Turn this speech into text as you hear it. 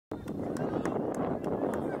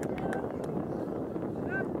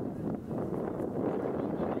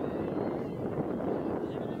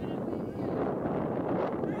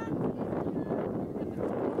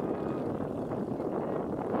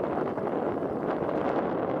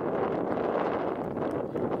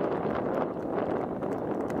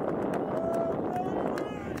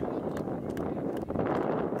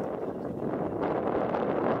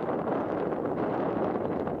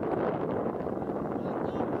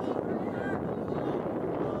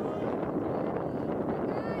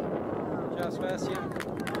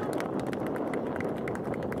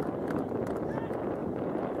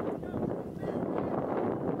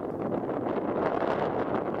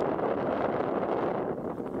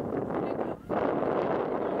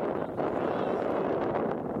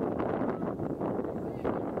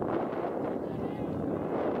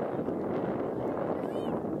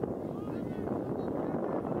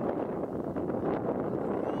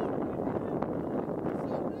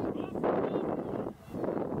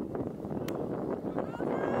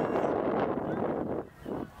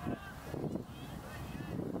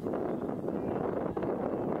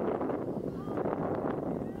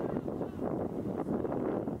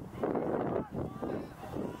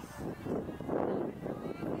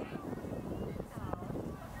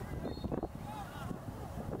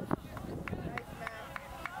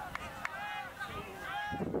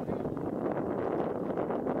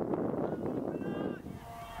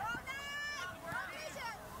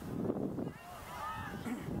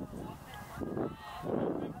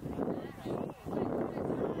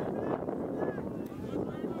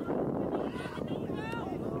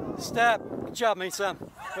step. Good job, Misa.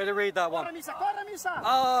 Way to read that one.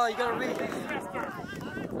 Oh, you gotta read it.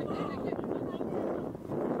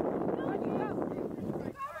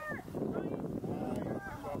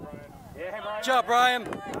 Good job, Brian.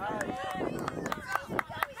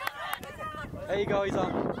 There you go, he's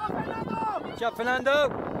on. Good job, Fernando.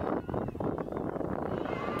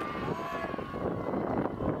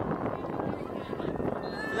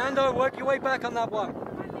 Fernando, work your way back on that one.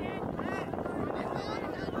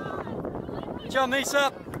 Good job,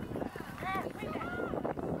 Misa.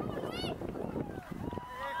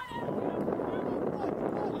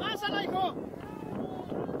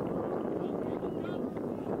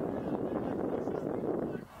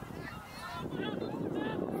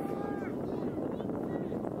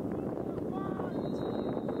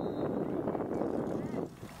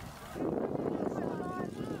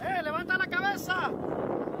 Levanta la cabeza.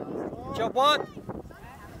 Job one.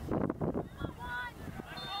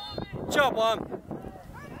 Job one.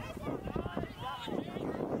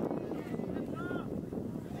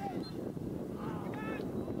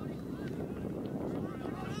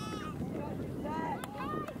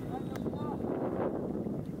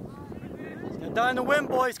 It's gonna die in the wind,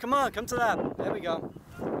 boys. Come on, come to that. There we go.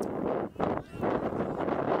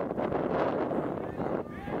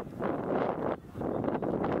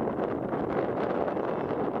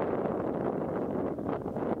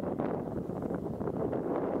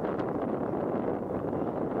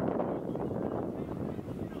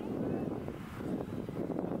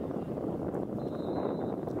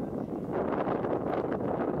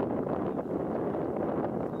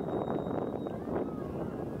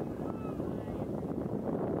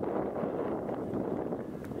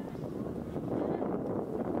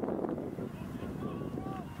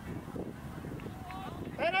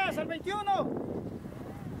 Pérez, el 21.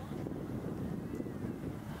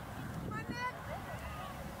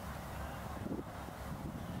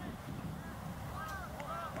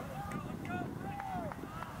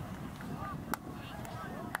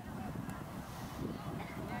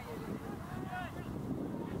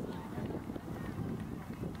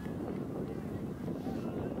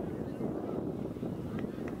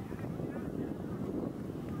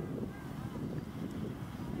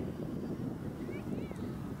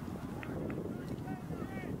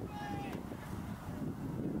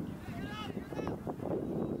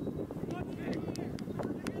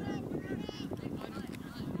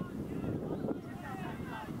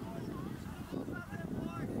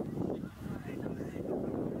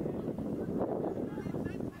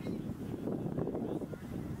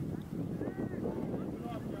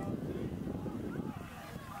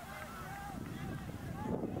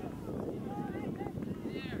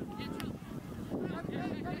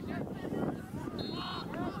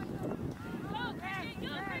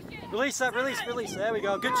 Release that, release. There we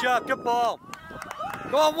go. Good job, good ball.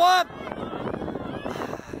 Go on, one.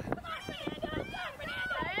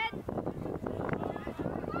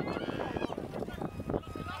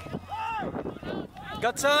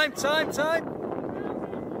 Got time.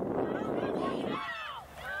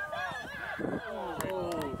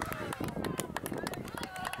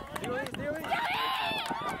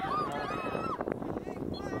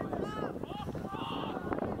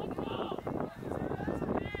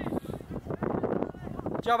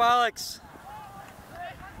 Good job, Alex.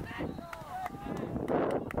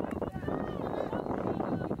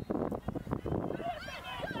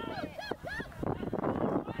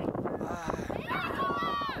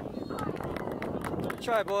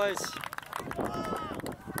 Try, boys.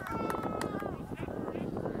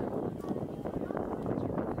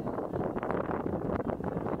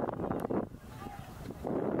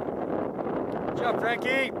 Good job,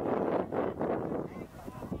 Frankie.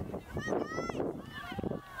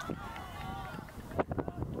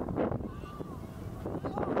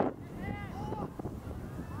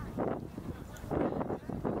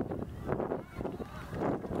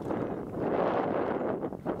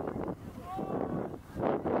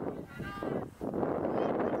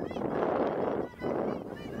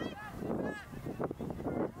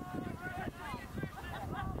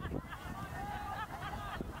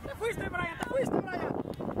 Te fuiste, Brian.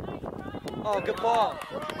 Oh, good ball.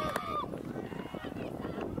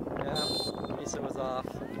 Yeah, Misa was off.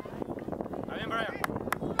 Bien, Brian.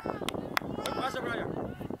 Buen pase, Brian.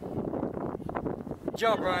 Good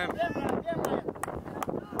job, Brian. Bien, Brian.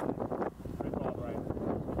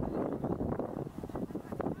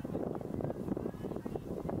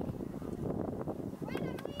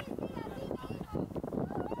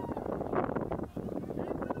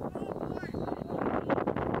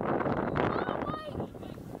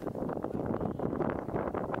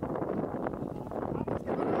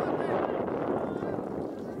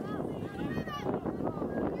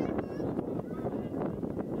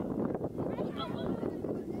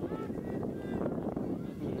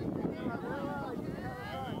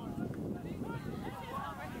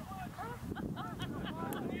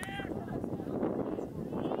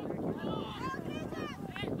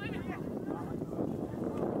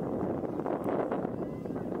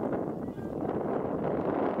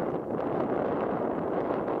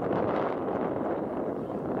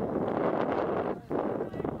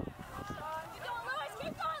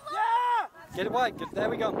 Get it wide. There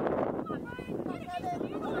we go.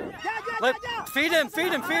 Feed him.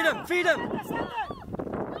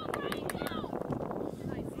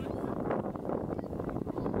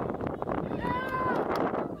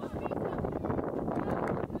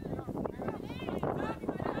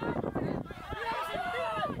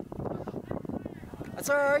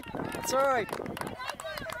 That's all right.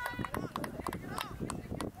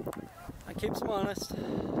 That keeps him honest.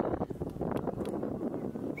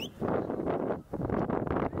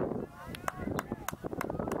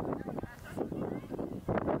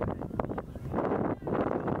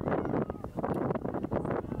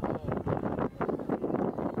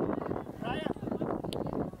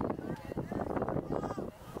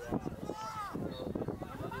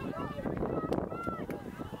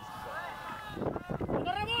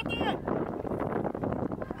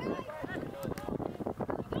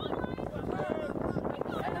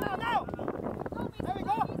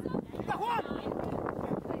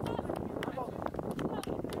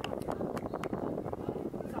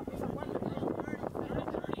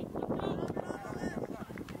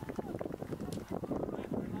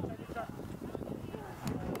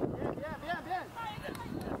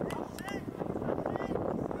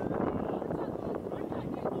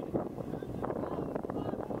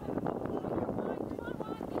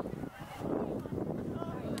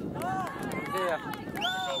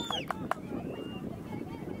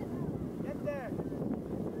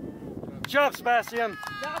 Good job, Sebastian.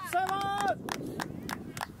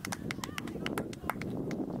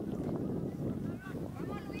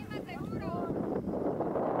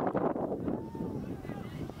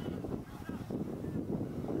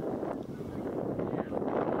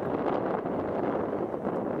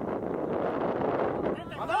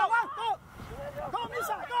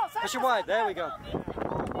 Push it wide. There we go.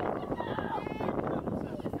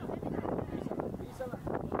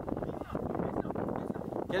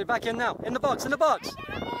 Get it back in now. In the box. Good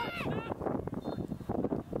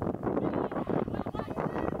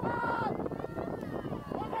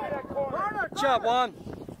job, Juan.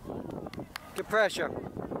 Good pressure.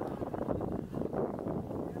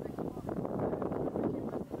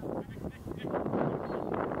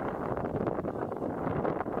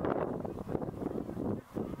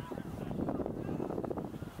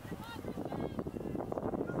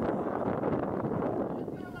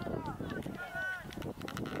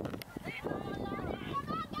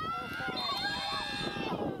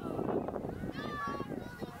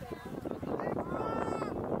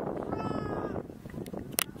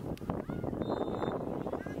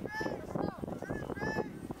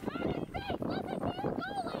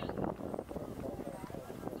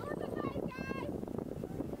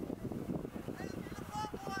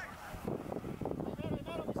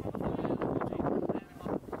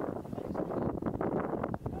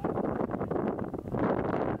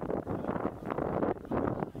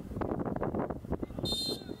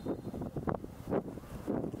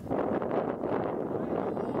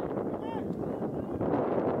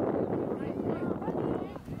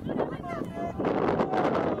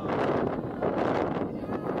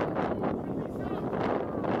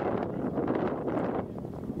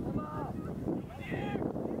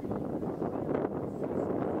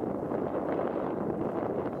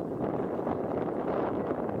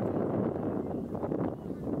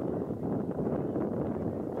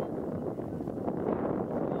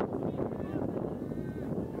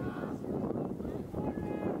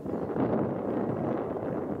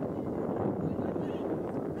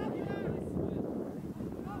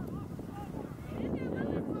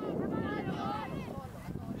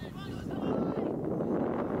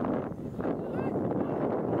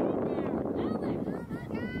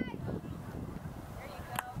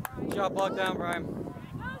 Good job, block down, Brian.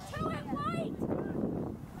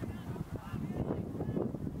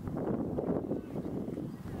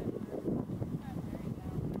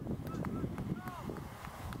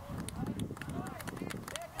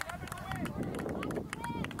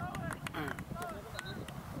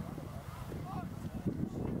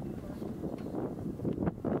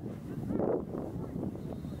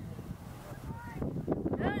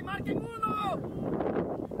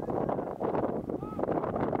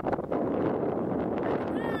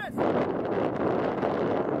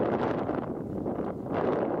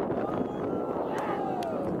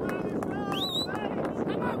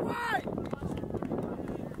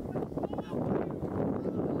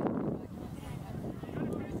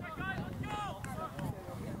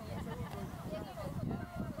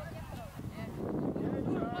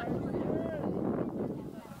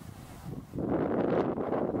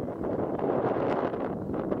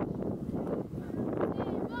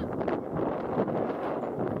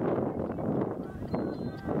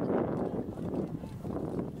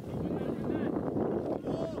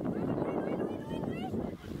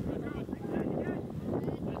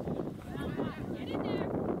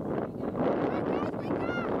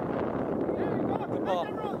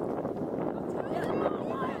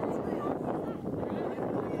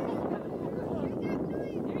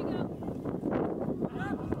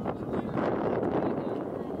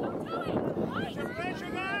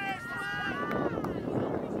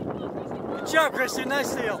 Good job, Christian.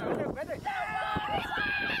 Nice steal.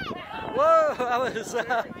 Whoa, that was,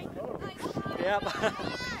 yep, that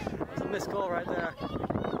was a missed call right there.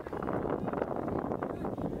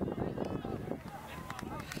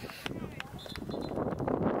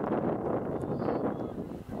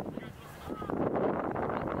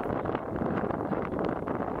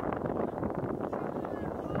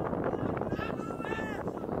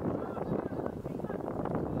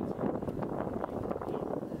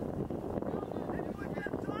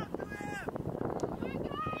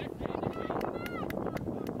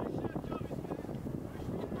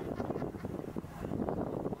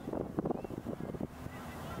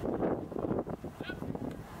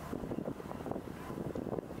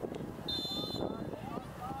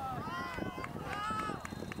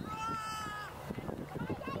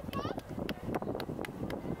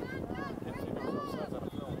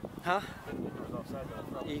 Huh?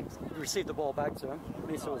 He received the ball back to him.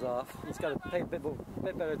 Misa was off. He's got to pay a bit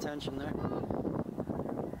better attention there.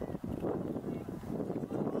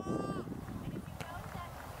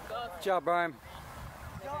 Good job, Brian.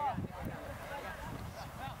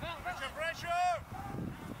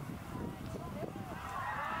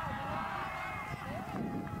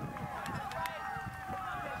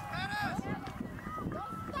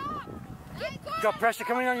 Got pressure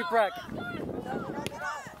coming on your back.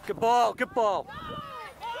 Good ball, good ball.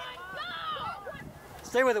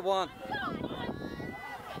 Stay with it, Juan.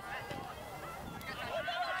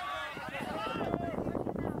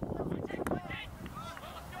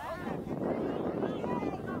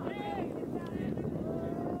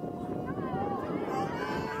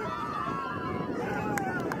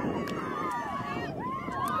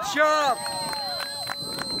 Good job.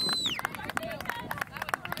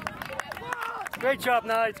 Great job,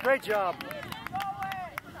 Knights. Great job.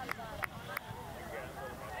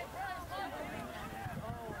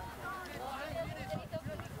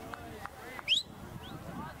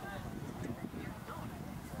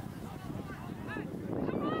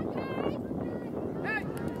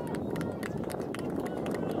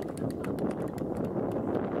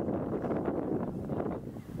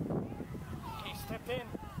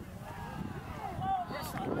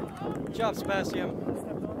 Good job, Sebastian.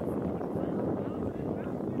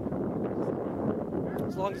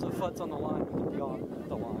 As long as the foot's on the line, we can be on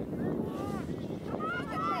the line.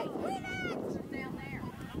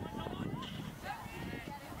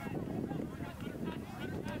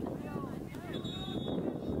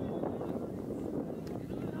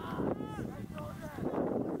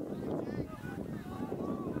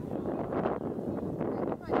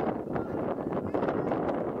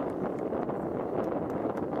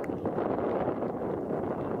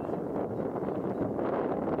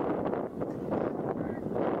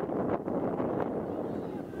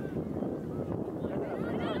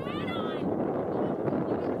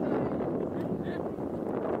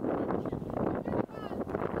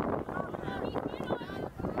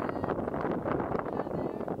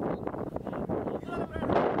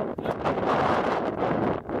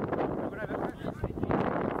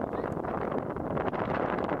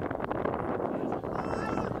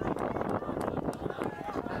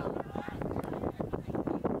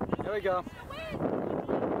 There we go.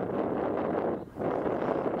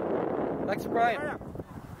 Back to Brian.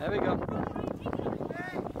 There we go.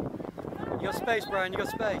 You got space, Brian. You got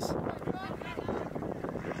space.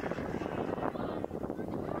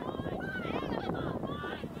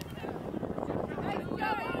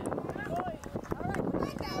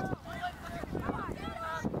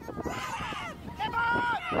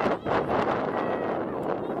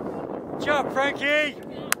 Good job, Frankie.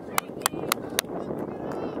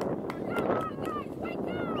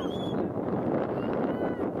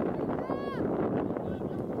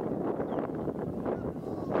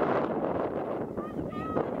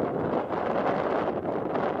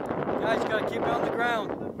 Guys, you gotta keep it on the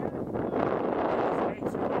ground.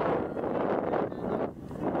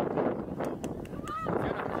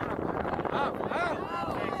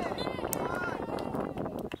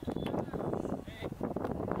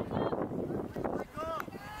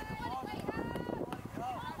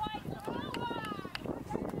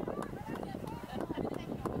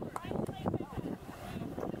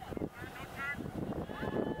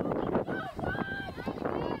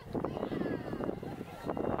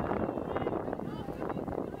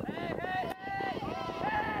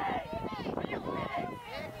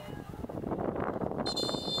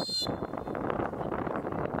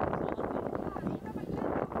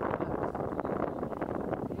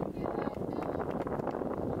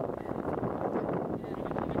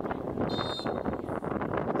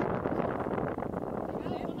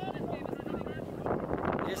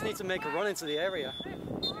 just need to make a run into the area.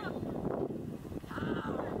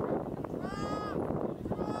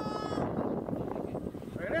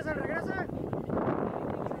 Regresa, regresa.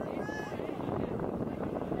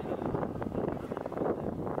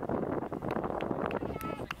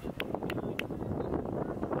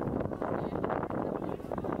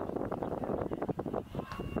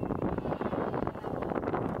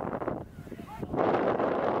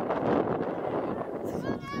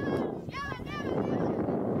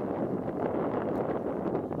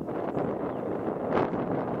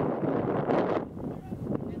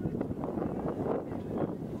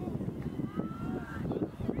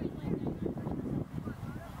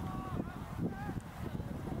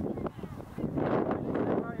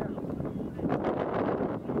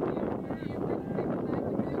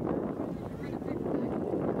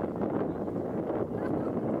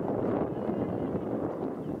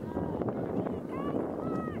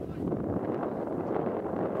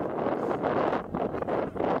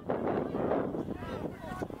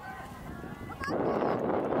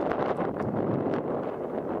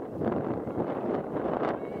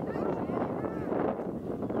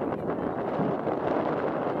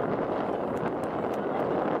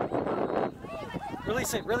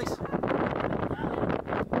 Release it, release.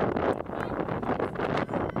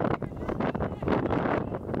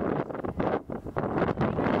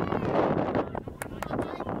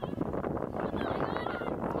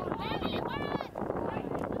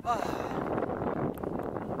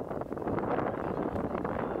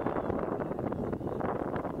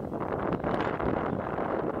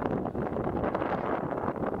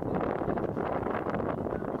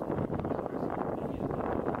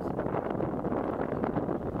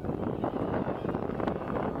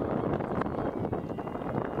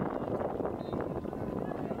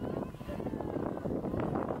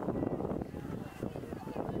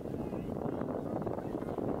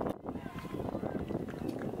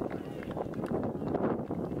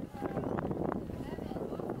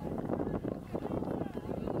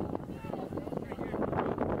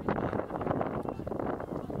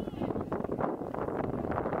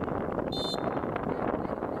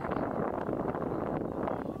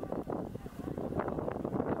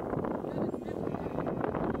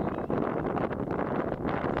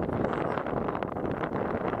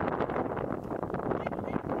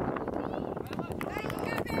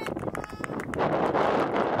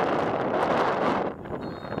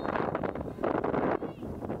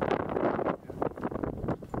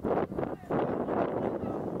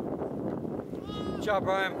 Good job,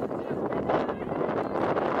 Brian.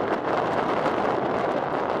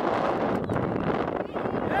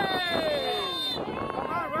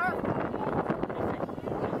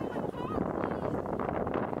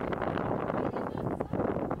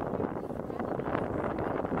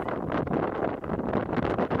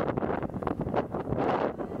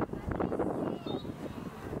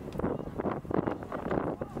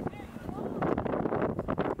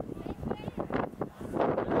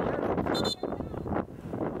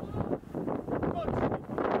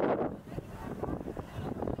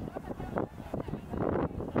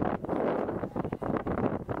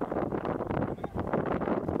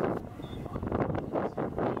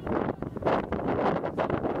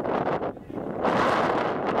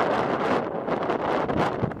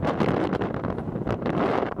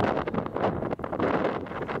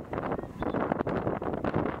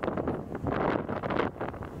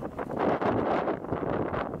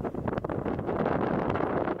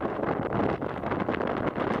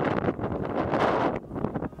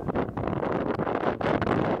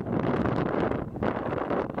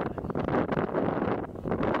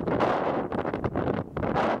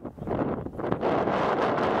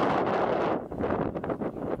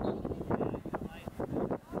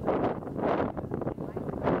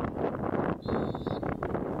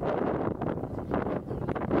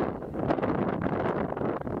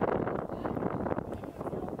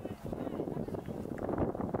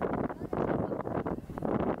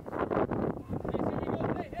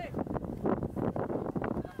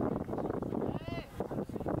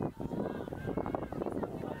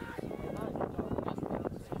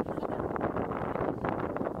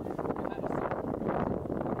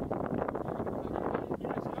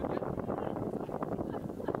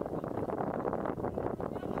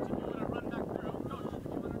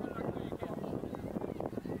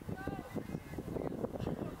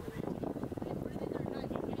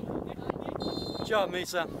 Good job,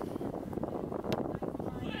 Misa.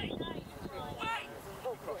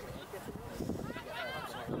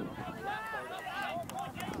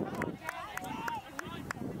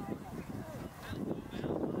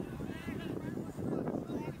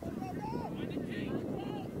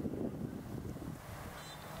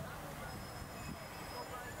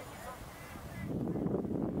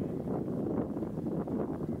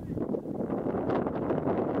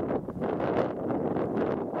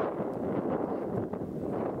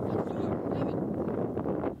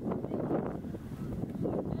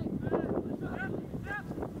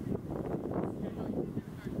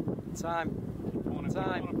 Time.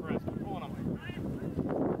 Time.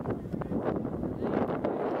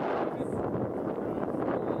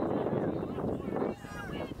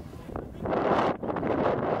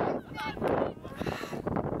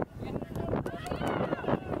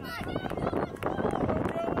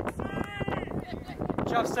 Good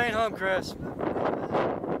job staying home, Chris.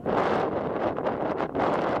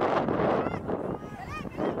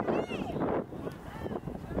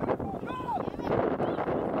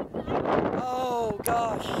 Oh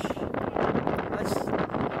gosh.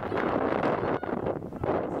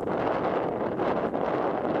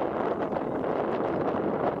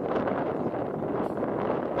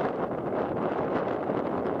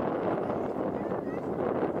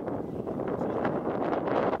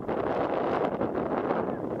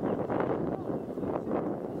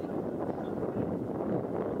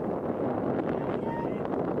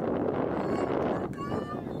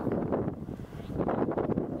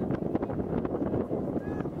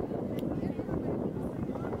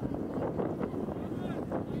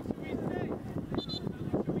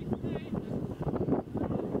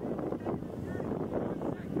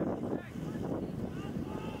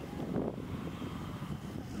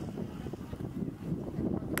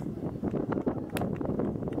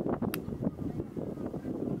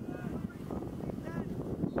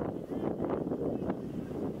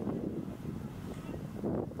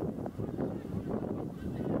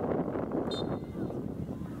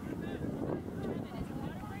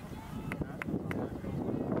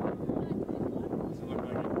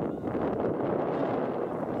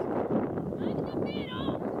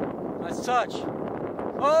 Nice touch.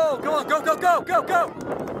 Oh, go on, go, go, go, go, go!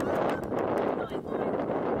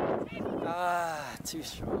 Ah, too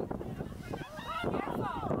strong.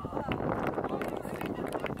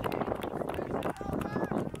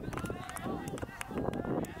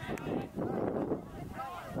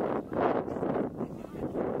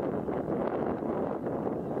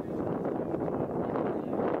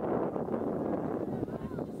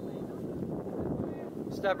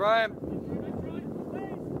 Step, Brian.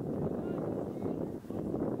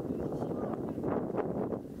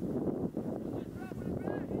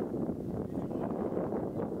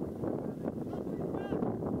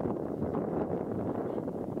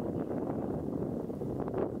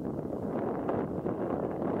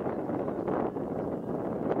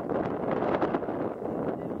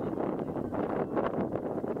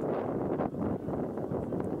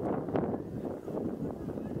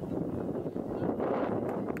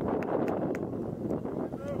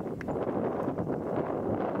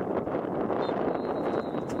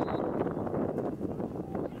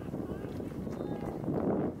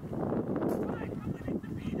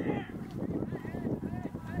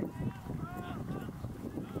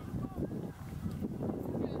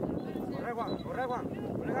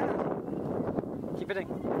 Keep hitting.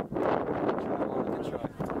 Try one and then try.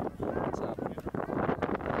 What's up?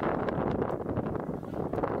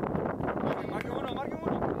 Marque uno, marque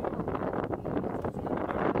uno.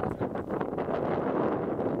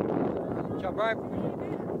 Good job, Brian.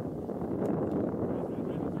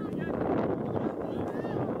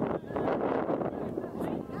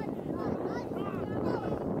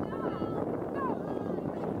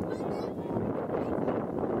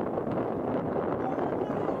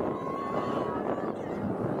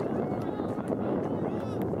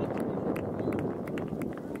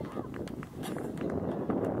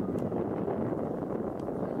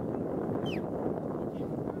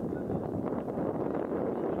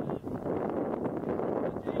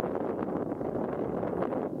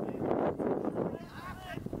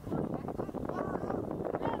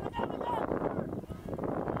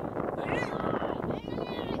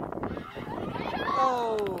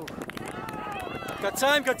 Oh! Good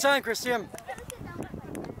time, Christian.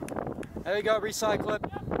 There you go, recycle it.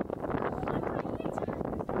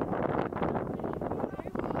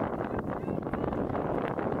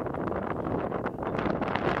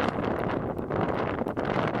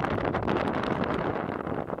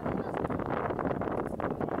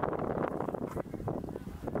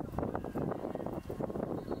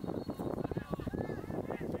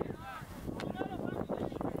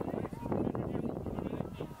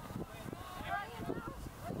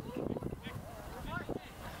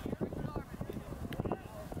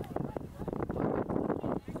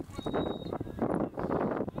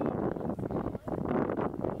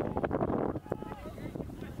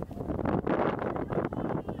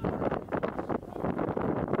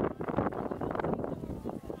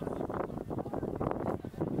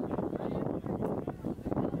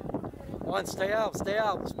 One, stay out, stay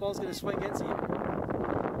out. This ball's going to swing into you.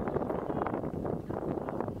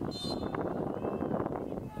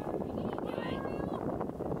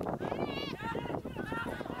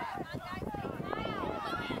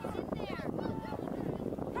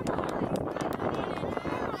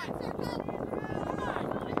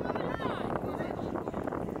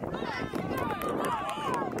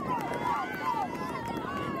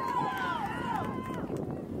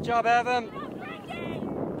 Good job, Evan.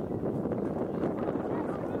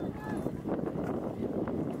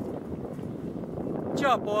 Good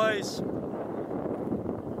job, boys.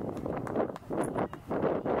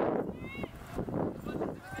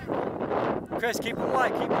 Chris, keep them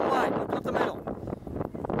wide, open up the middle.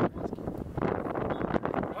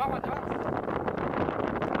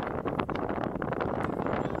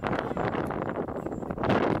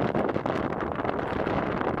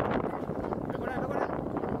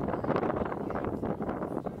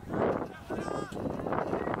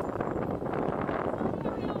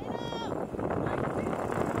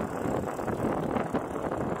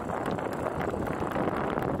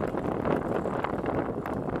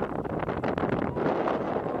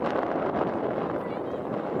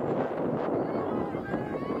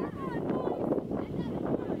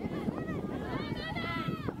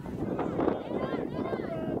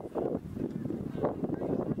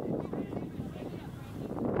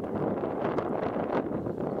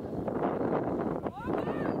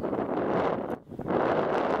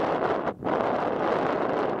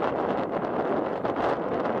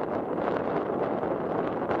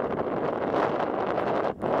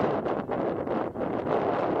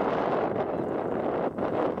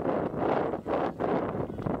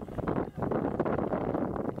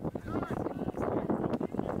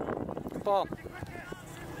 Ball.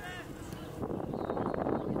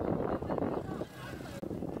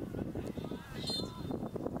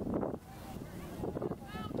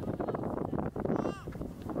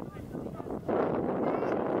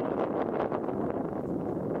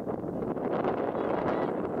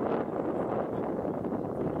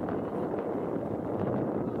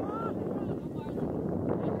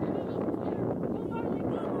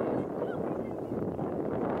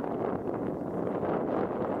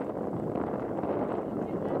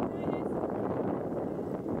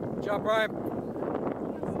 Good job, Brian.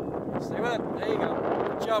 Stay with it. There you go.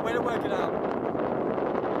 Good job. Way to work it out.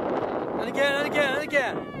 And again, and again, and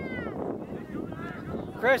again.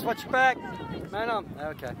 Chris, watch your back. Man on.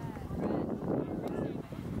 Okay.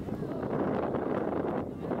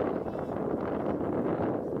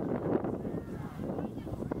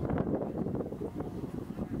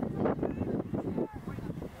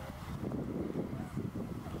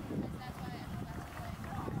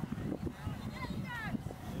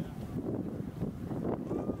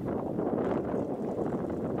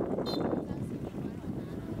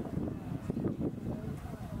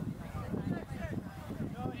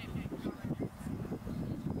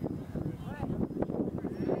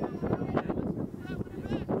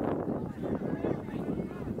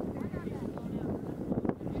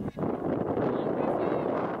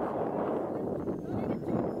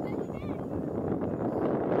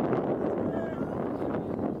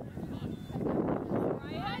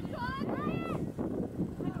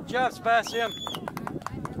 Good job, Sebastian.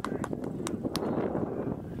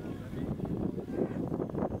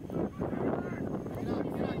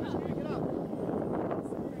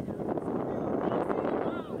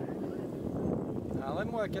 Now let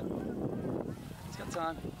him work it. He's got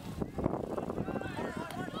time.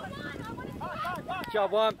 Good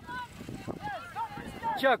job, one.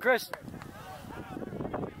 Good job, Chris.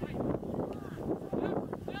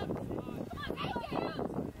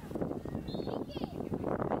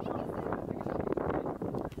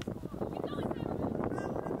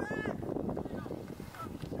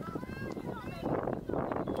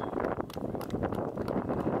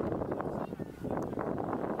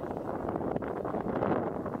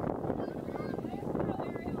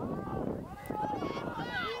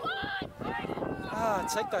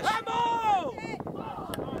 Take that shot.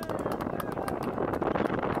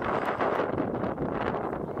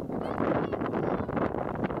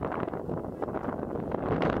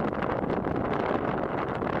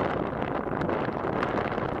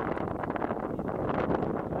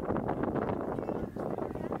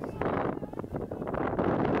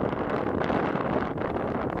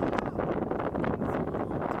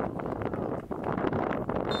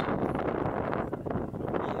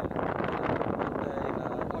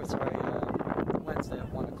 Wednesday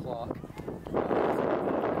at 1 o'clock.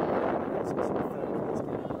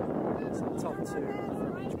 It's the top two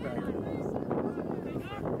from each bracket.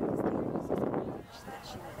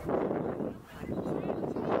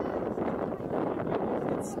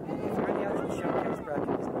 If you're in the actual showcase bracket,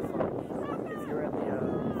 it's no fun. If you're in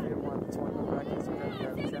one of the tournament brackets,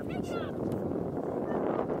 you're in the championship.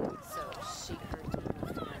 So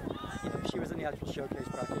If she was in the actual showcase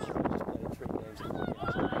bracket, she would have just played 3 games and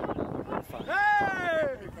 4 games.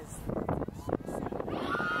 Hey!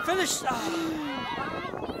 Finish!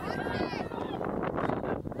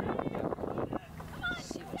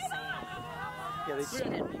 she was it's... I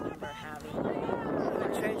didn't remember having.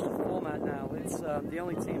 They've changed the format now. It's the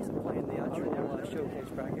only teams that play in the actual showcase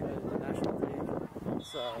bracket of the National League.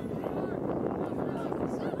 So...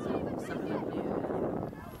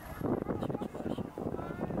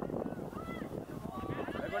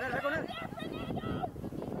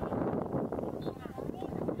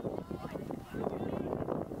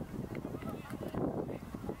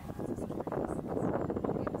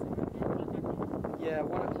 Yeah,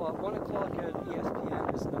 1 o'clock at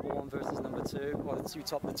ESPN is number 1 versus number 2, or the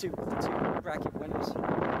two bracket winners. And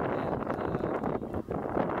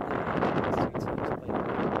the 2 teams play.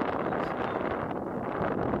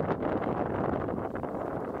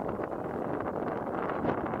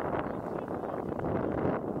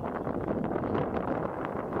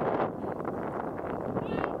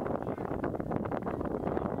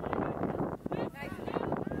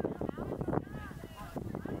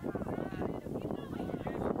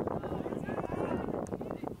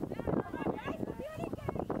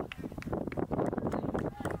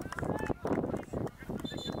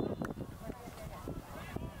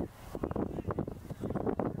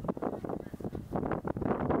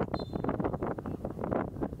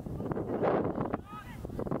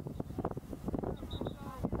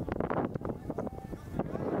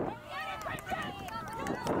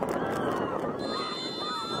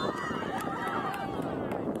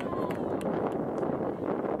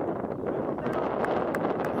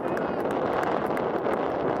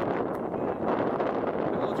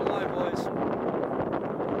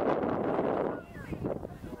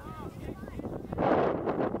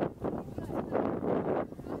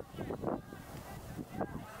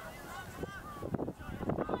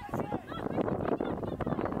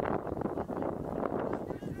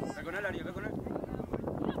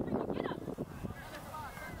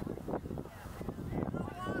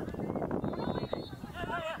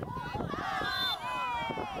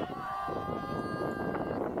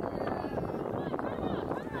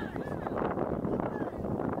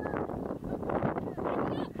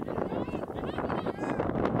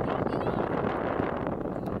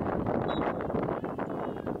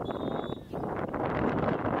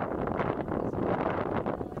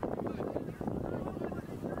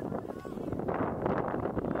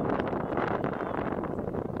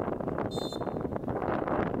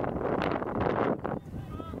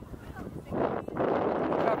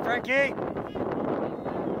 Frankie!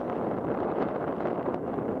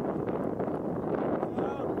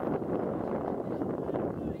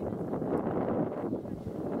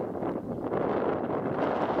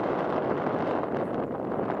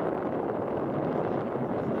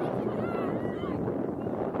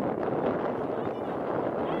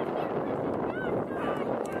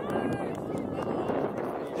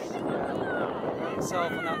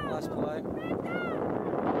 Himself on that last play.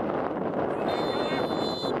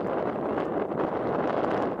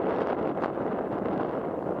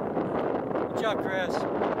 Good job, Chris.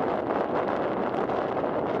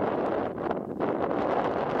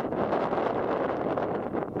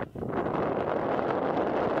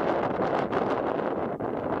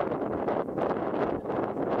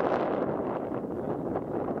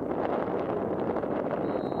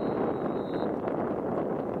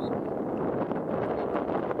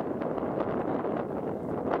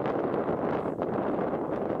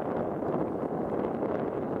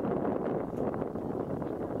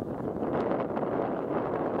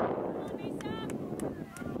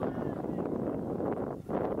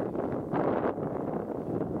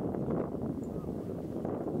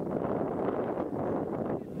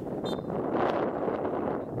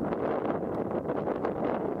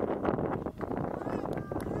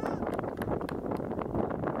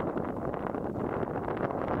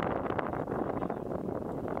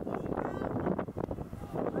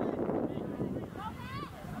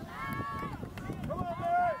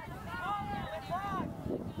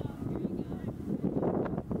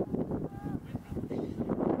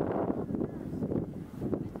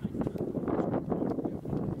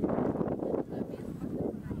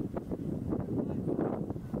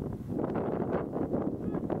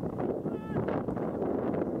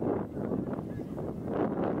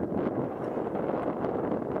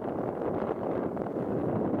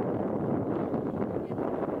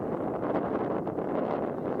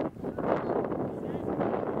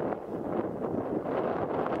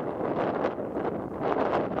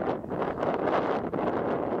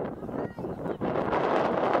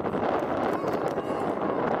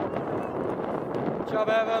 Good job,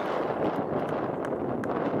 Evan.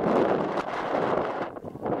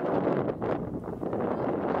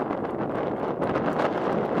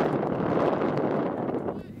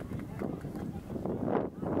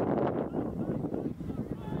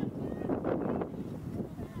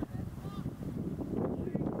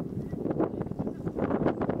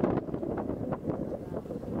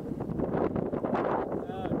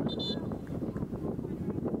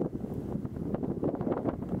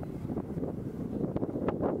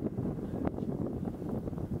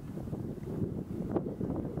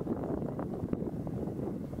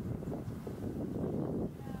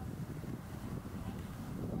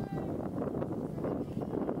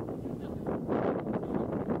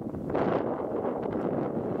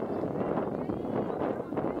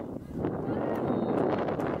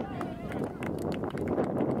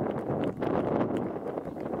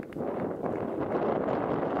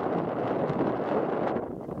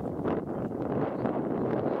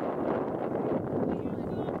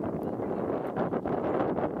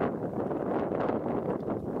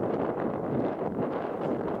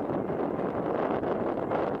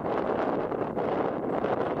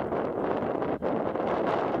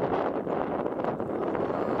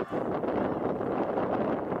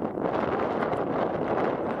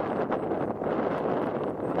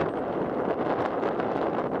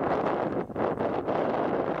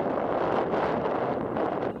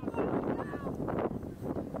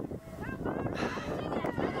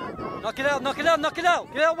 Knock it out, knock it out, knock it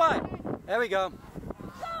out. Get out wide. There we go.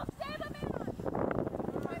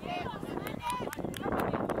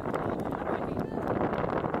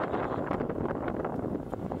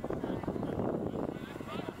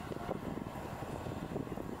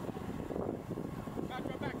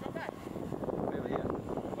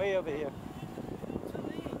 Way over here.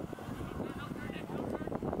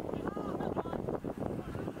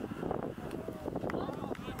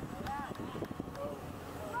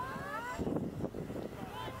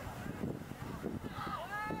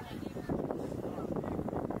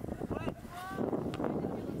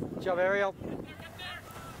 Good job, Ariel.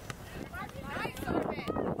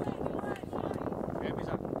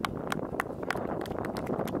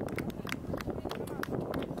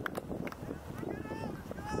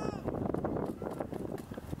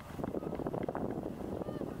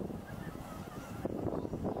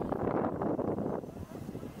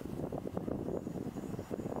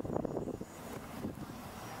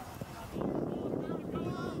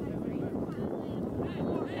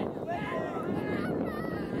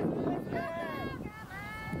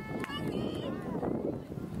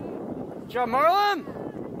 Good job, Marlon!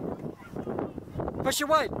 Push it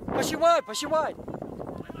wide, push it wide, push it wide.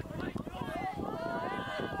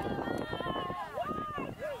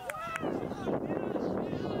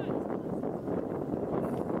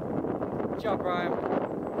 Good job, Brian.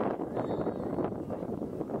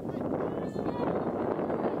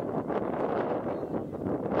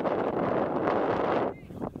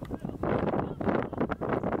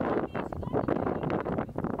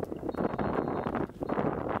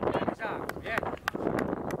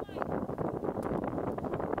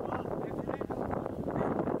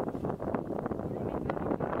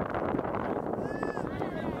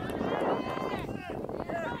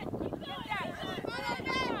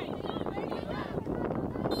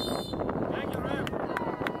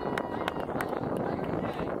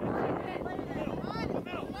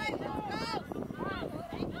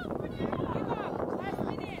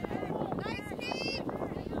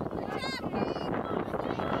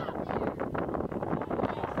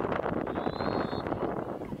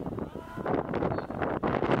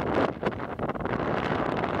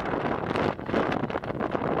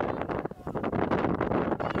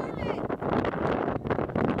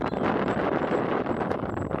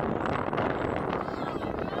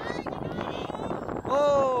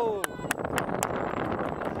 Oh!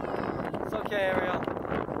 It's okay, Ariel.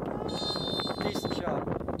 Decent shot.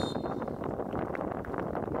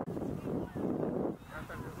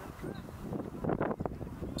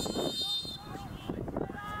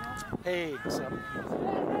 Hey, what's up?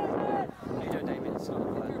 How you doing, Damien? It's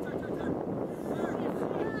not bad.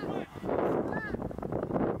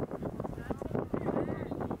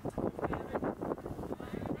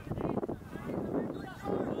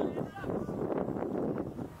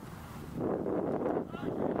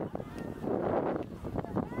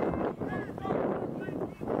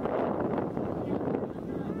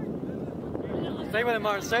 Stay with him,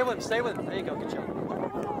 Martin. Stay with him. Stay with him. There you go. Good job.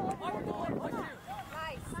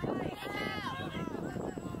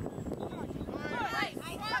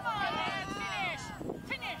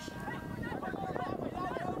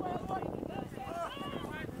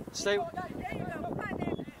 Stay.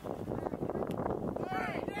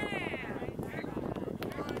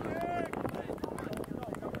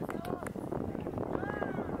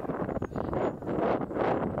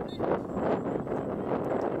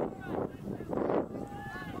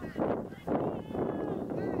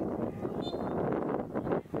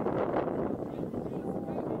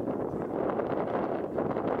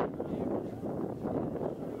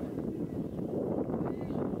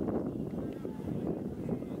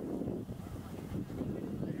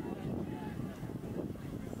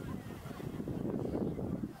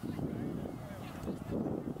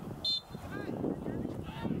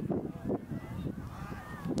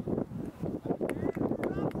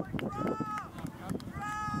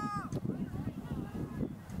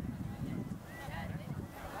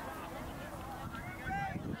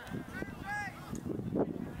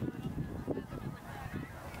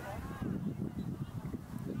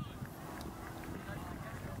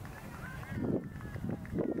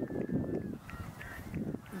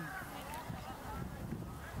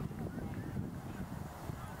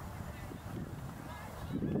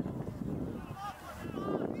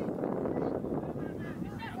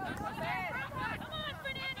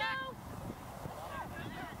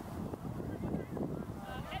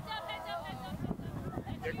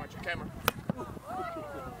 Dick, watch your camera.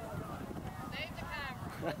 Save the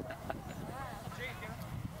camera.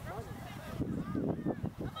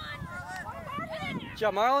 Good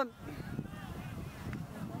job, Marlon.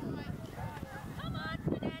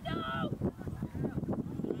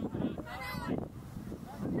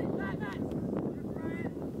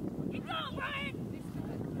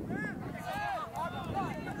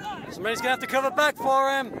 Somebody's going to have to cover back for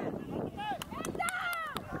him.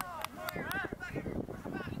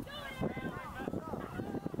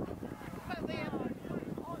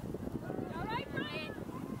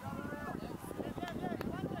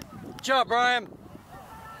 Good job, Brian.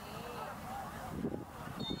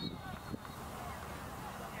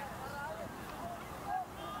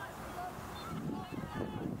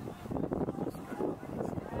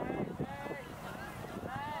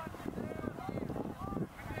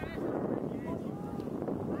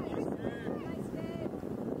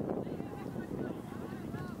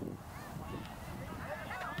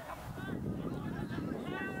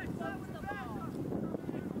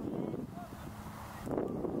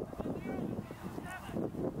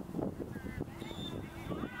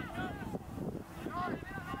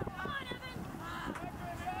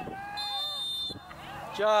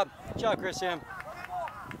 Good job, Christian.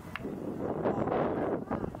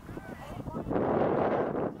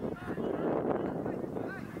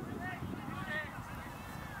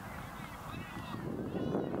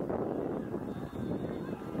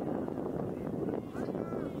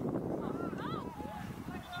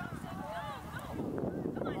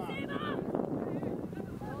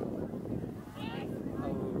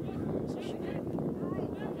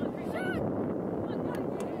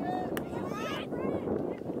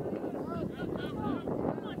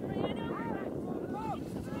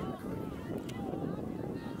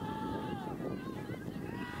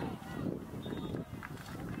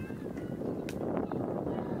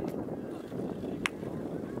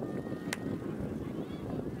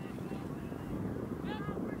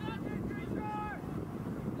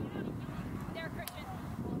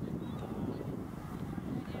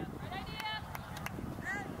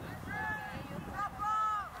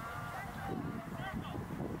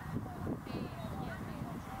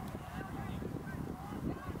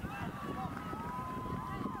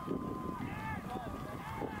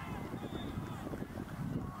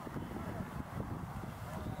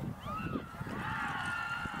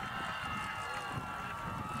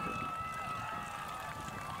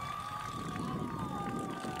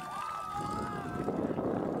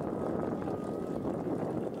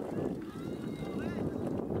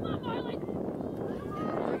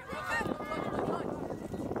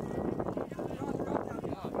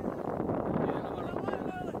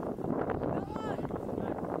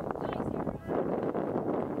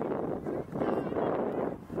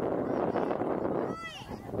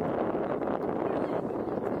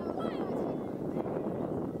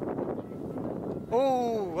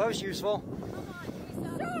 Oh, that was useful.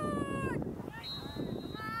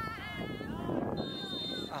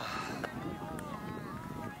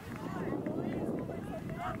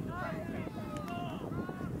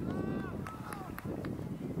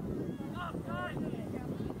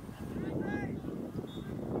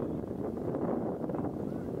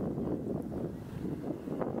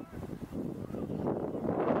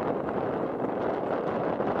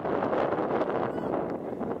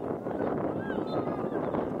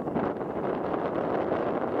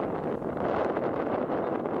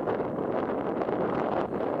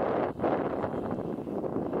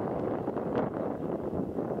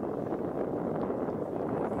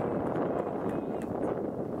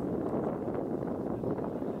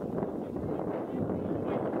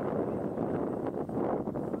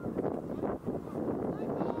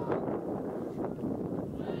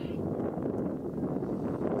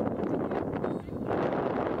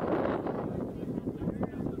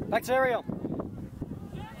 Back to Ariel.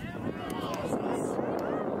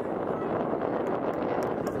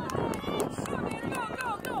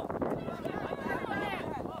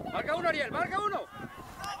 Marca uno, Ariel, marca uno.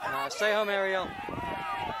 Stay home, Ariel.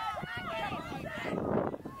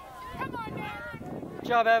 Good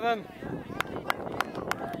job, Evan.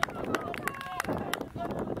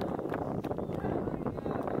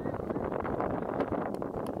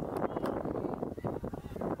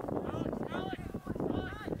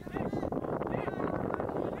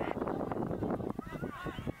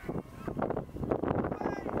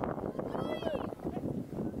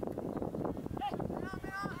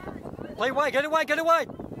 Play wide, get it wide, get it wide.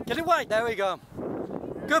 Get it wide, there we go.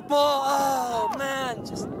 Good ball, oh man,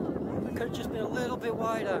 just it could have just been a little bit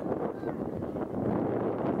wider.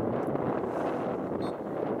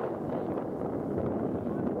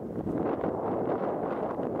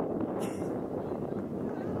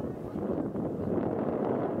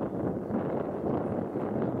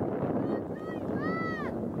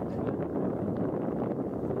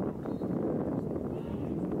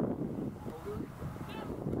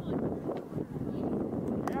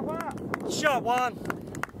 Shot one.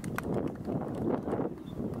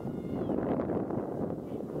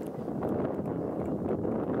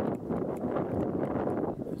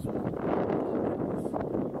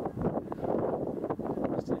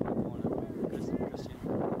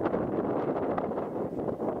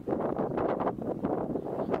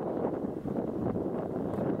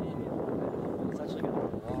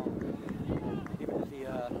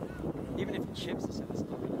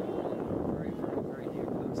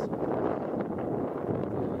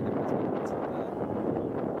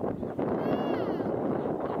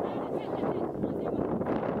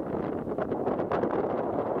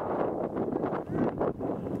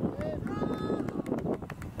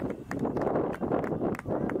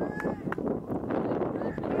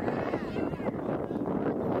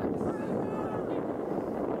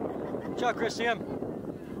 Good job, Christian.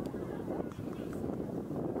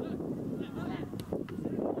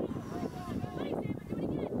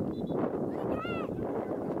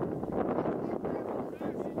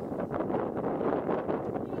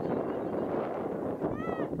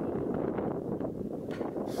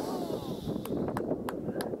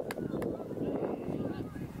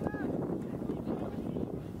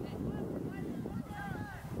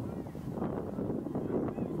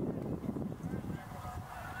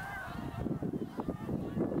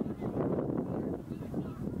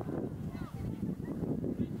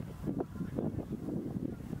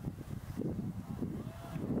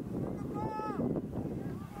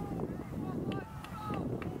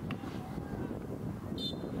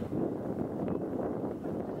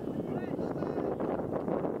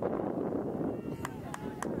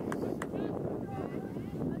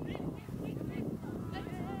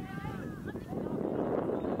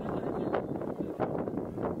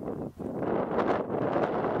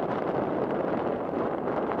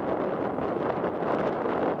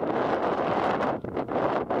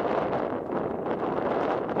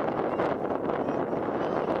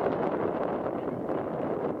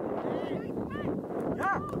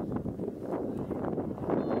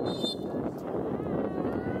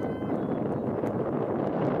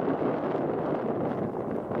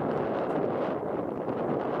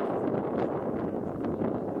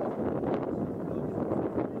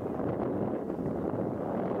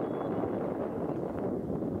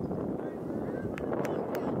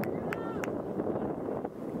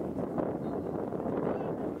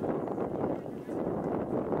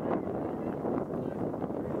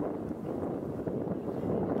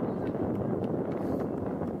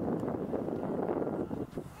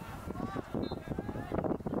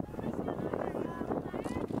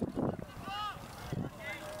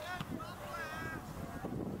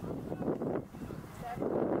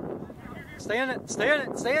 Stay in it, stay in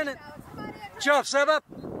it, stay in it. Good job, step up.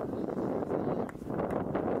 You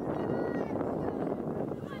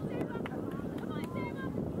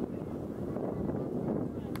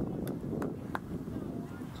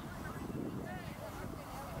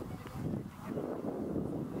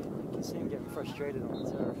can see him getting frustrated on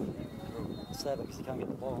the turf. Seb, because he can't get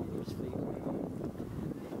the ball under his feet.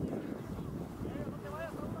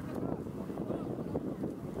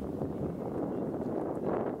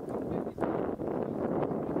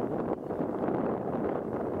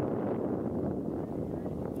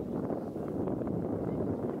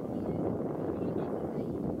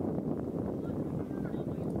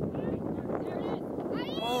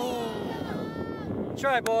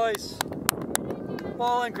 Try, boys.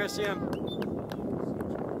 Ball in, Christian.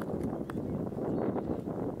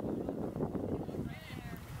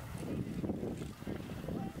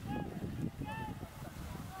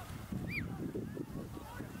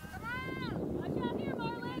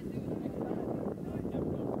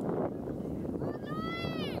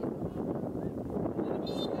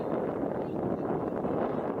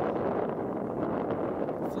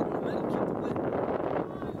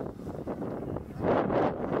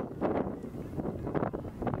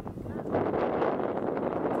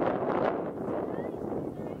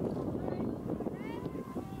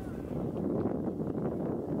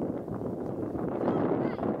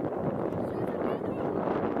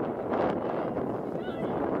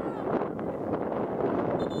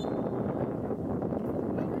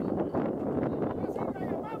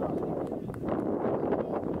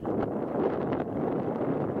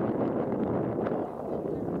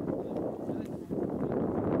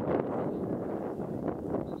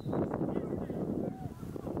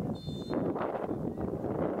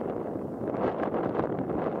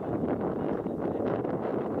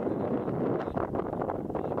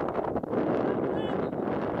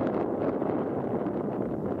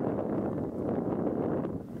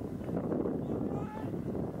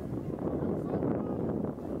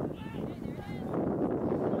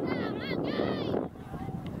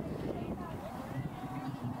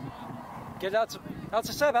 Get out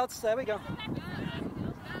to Seb, there we go.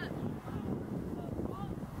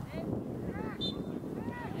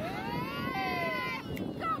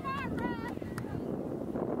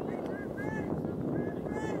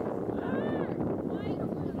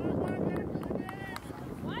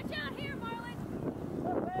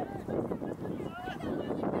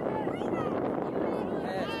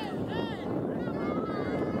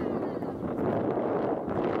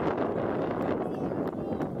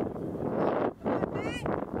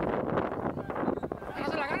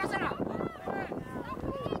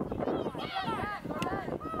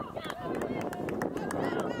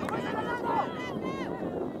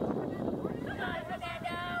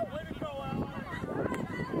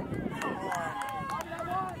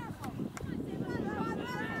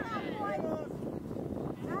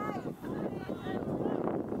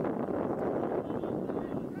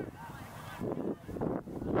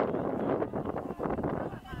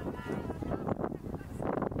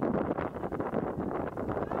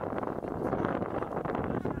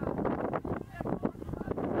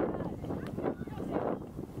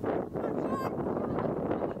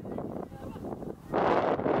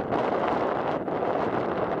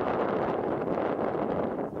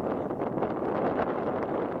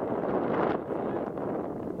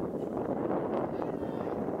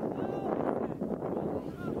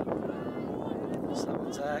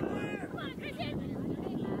 Zach.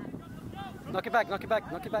 Knock it back, knock it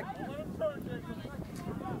back, knock it back.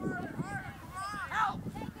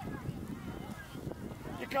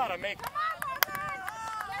 You gotta make it.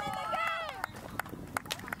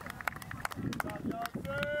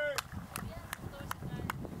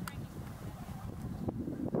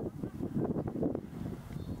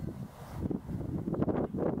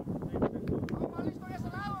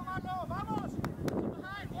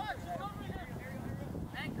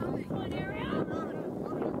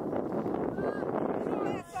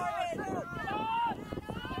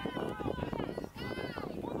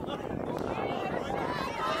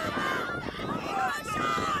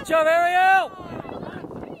 Good job, Ariel!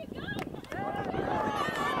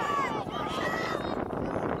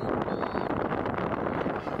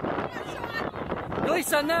 Release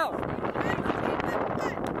that now!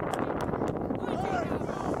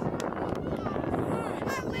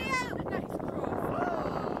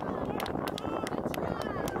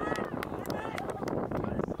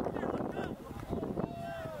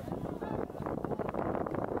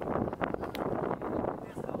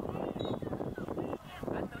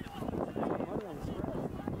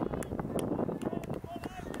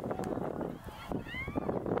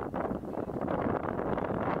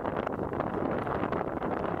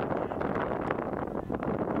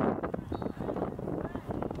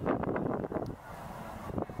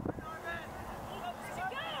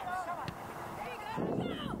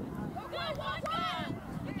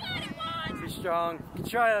 Strong. Good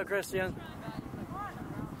try out, Christian.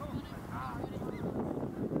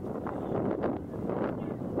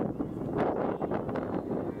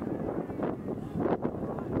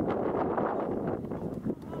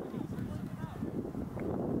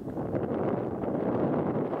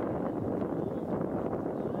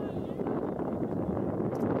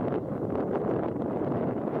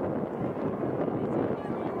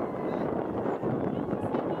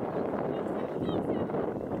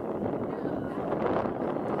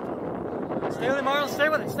 Stay with it, Marlon. Stay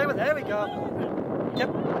with it. Stay with it. There we go.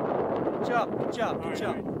 Yep. Good job. Good job. Good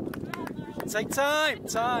job. Take time.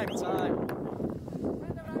 Time. Time.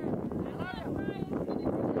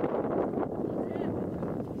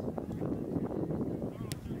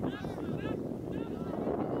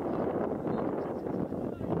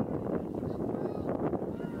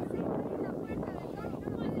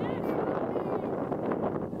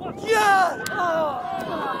 Yeah! Oh!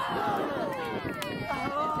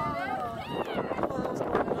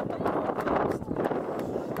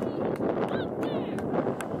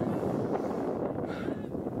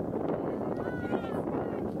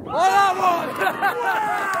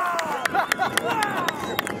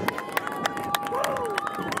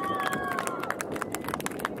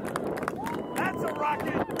 That's a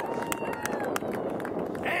rocket!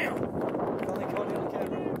 Damn! Colin caught it on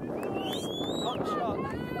camera. Got the shot.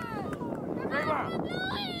 Eva!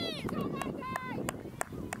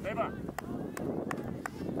 Eva!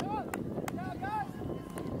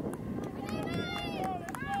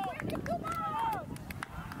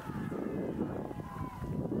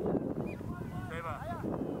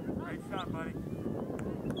 Great shot, buddy.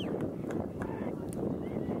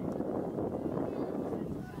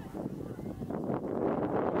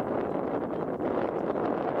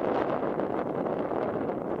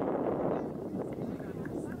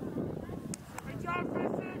 Good job,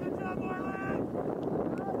 Christian. Good job, Marlon.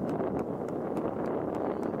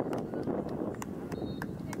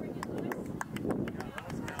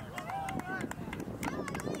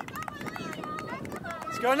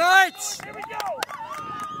 Let's go, Knights! Here we go.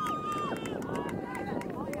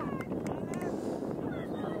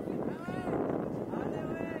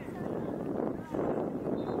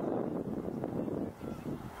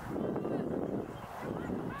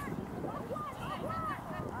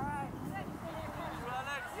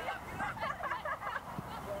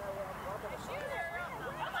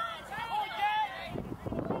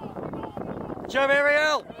 Good job,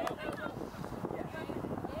 Ariel!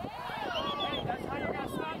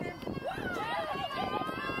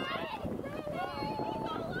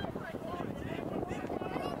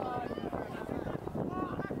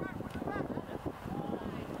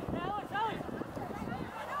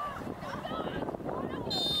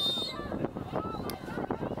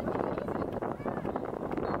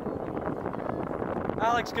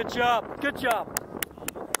 Alex, good job. Good job.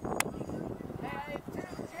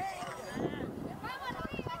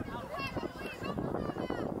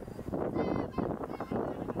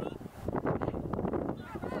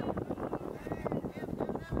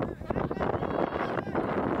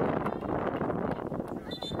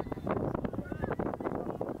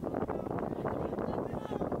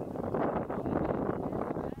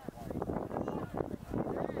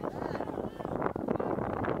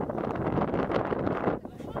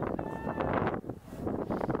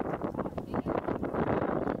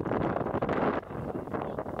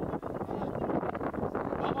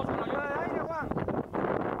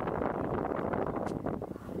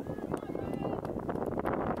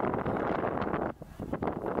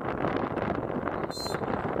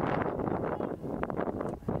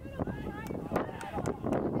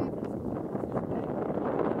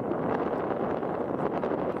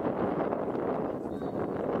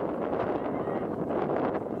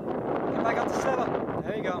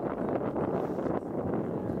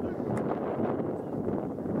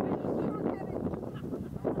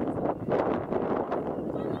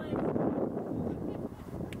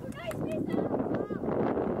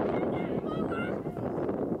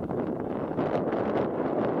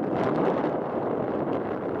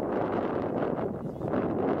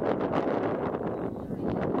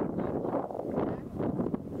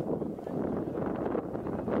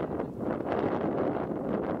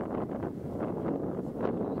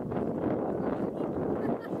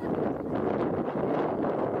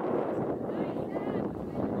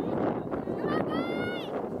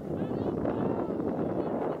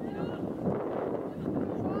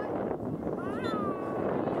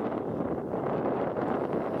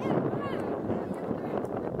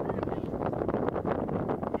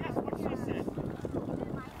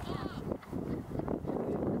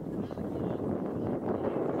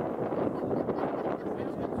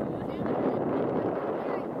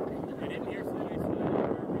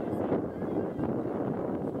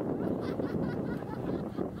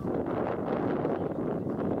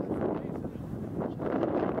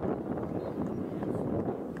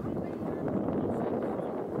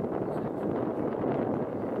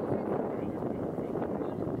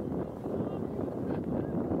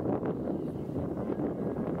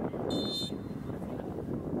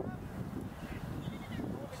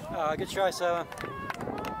 Good try, Sarah.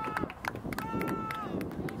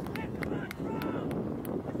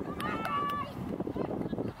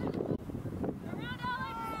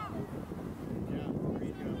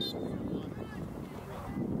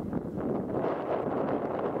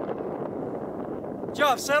 Good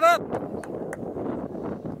job, Sarah.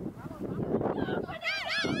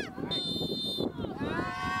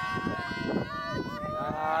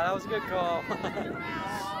 That was a good call.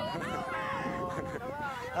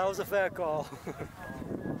 That was a fair call.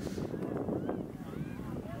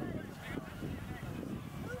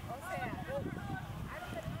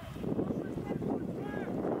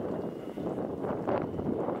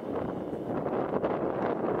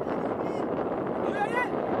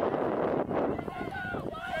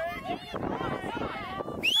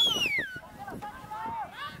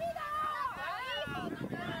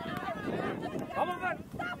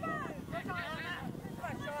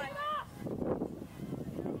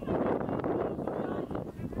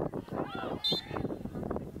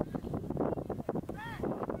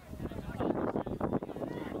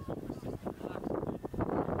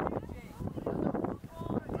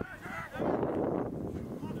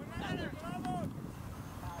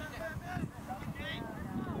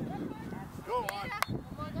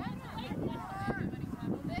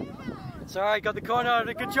 It's alright, got the corner.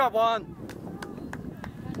 Good job, Juan.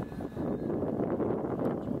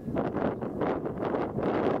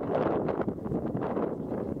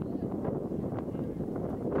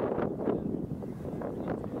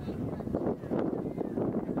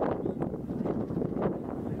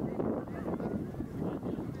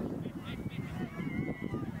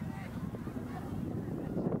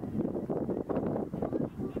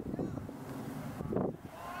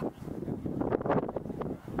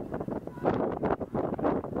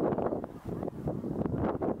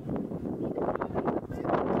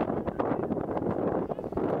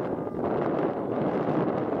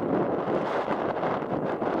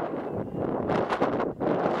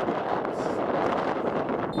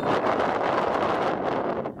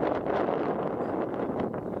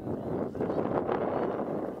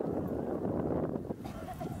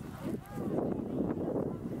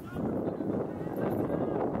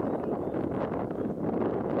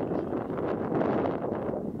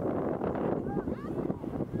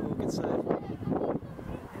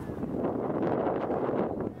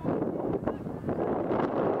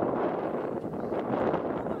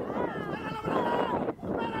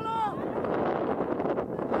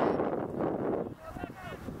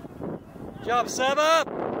 Good job, serve up!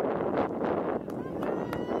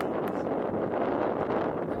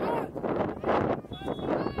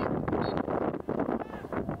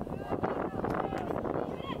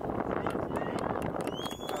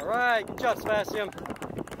 Alright, good job, Sebastian.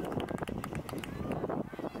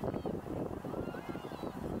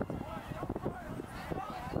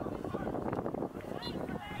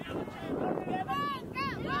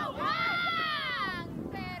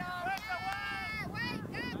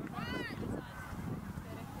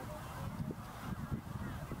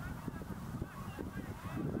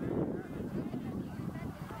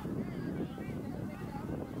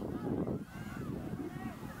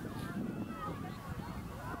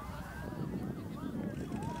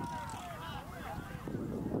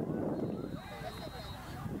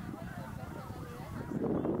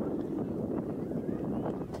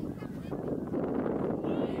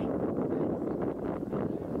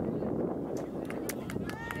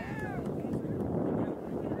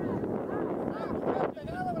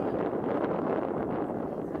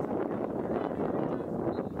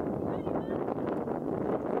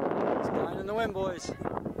 In the wind, boys.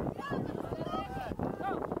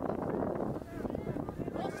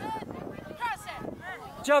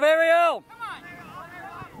 Good job, Ariel!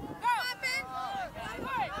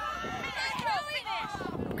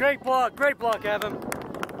 Great block, Evan.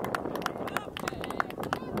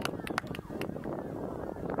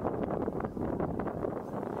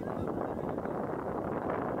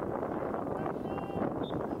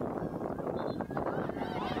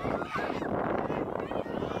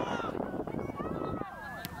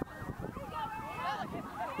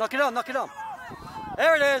 Knock it on, knock it on.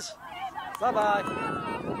 There it is. Bye-bye.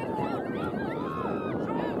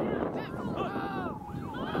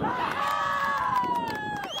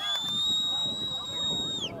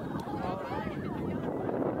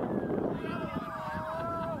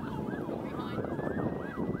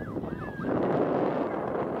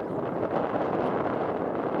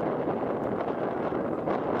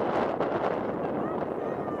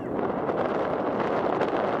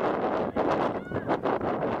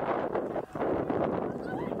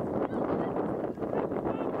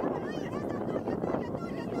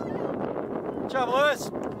 job,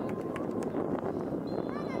 Lewis.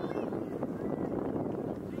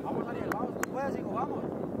 Vamos, Ariel, vamos. Tú puedes, hijo, vamos.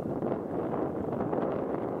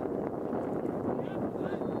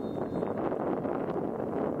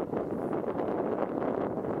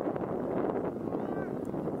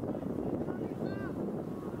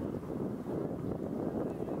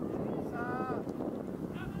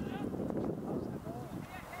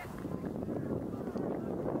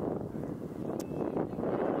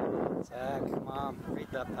 Zach, come on, read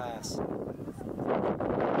that pass.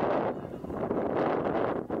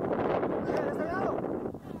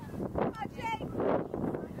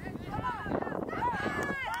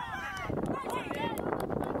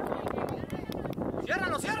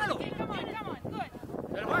 Ciérralo, ciérralo.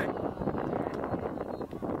 Pero bueno.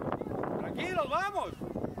 Tranquilos, vamos.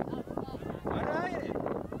 Agarra aire.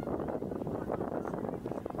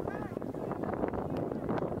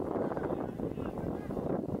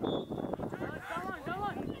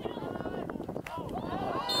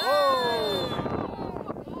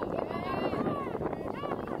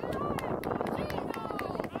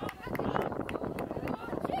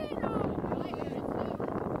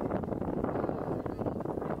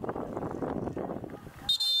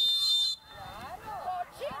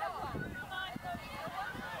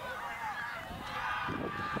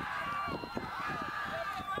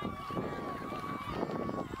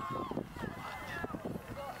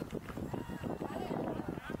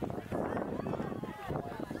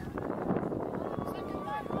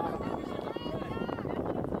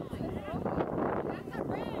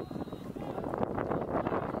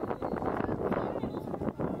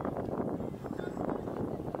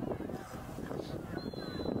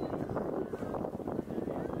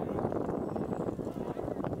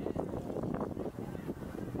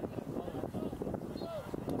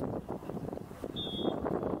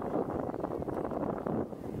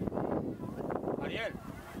 Ariel,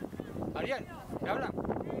 Ariel, ¿te hablan?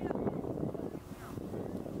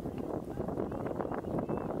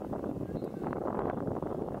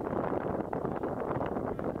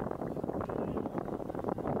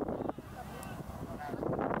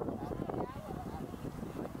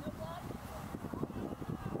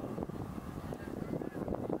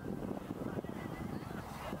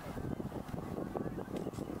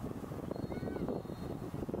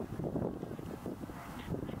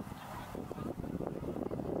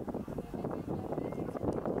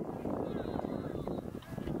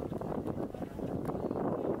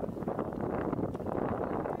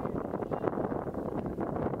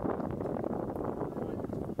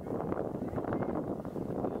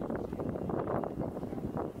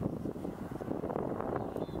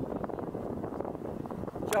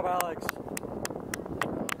 Good job, Alex.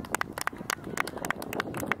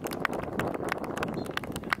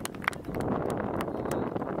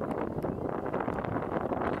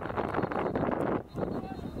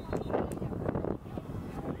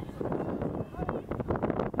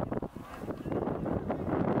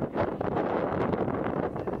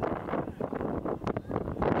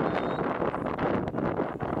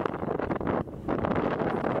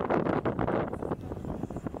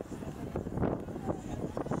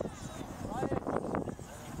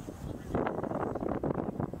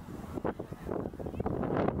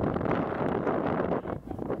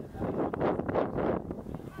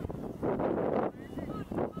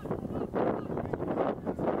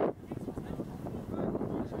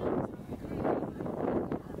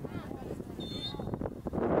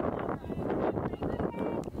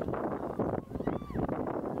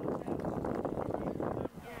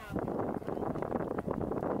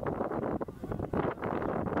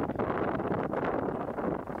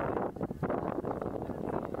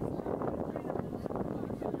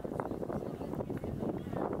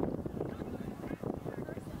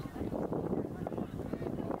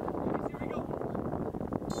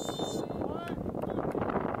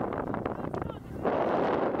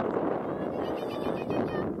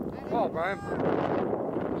 Ball, Brian.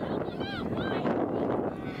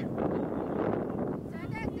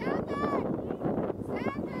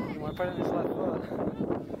 You want to put it in his left foot?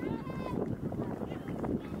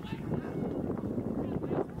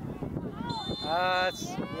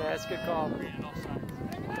 It's a good call.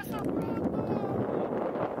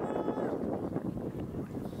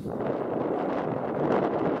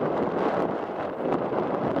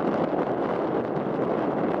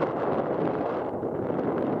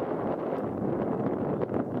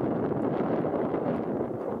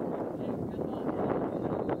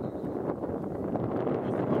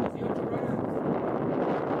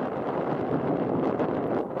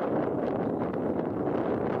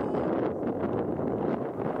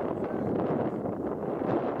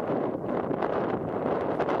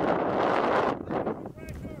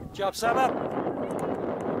 Job, Seba.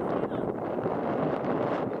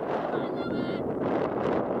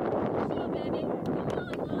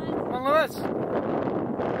 Come on, Lewis.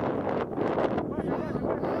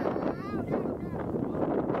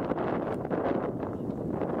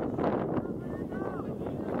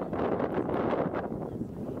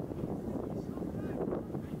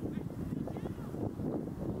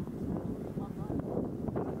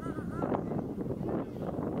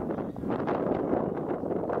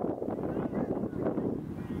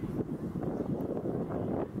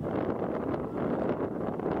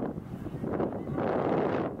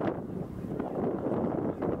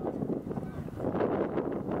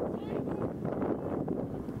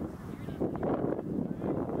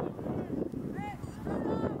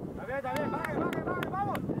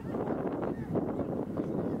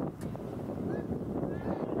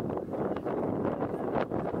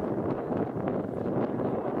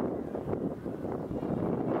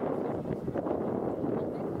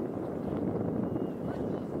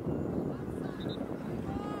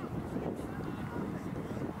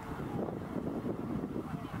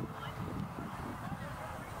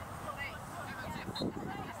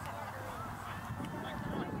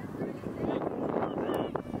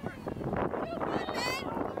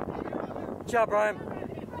 Good job, Brian.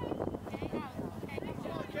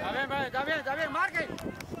 Está bien, marquen.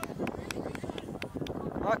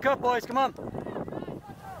 Rock up, boys, come on.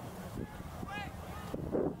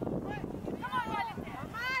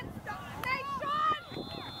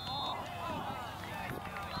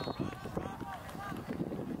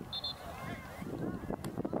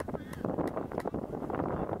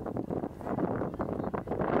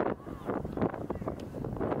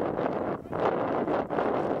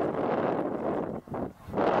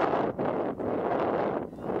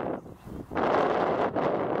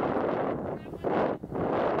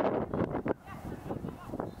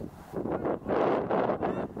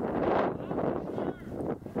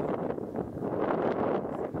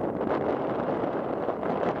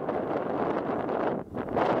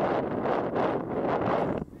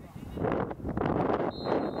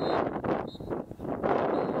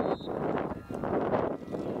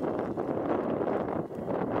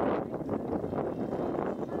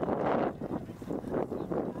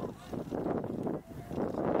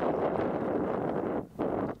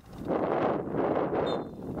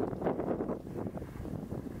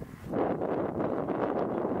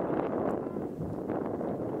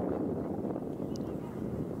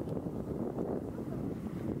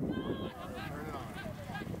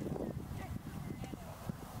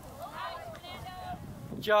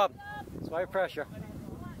 Good job. That's why pressure.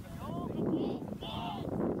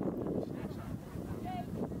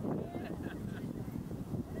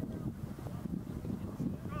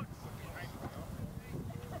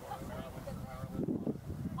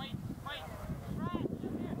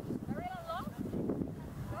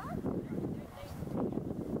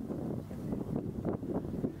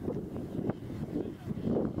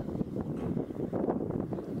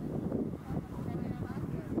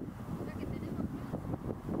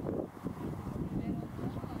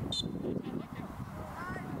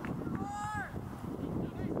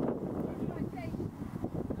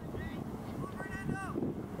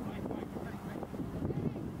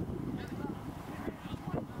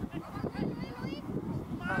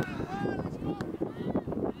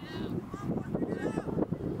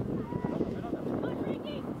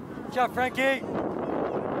 Good job, Frankie.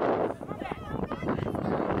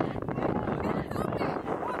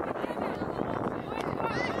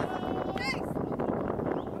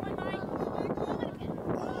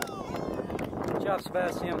 Good job,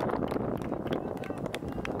 Sebastian.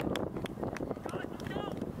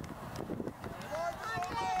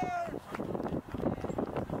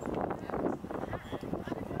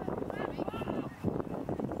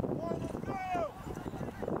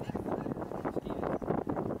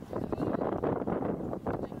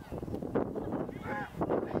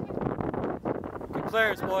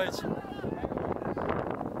 Clearance, boys.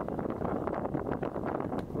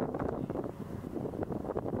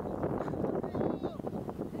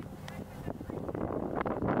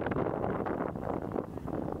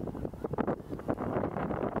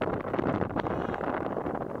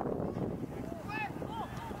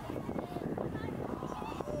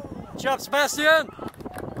 Good job, Sebastian.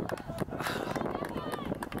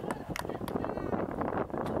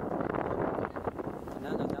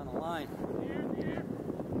 Fernando down the line.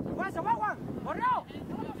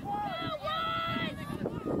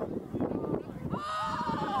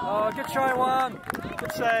 Oh, good try, Juan.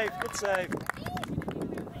 Good save, good save.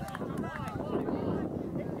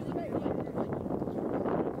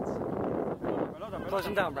 Close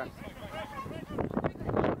him down, Brad.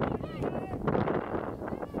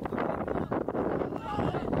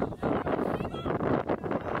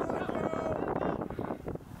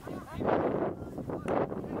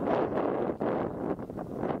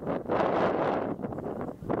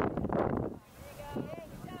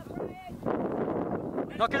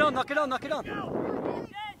 Knock it on, knock it on, knock it on.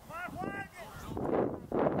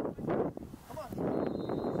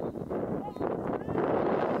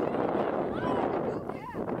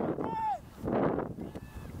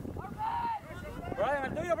 Brian,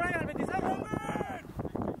 el tuyo, Brian, 26.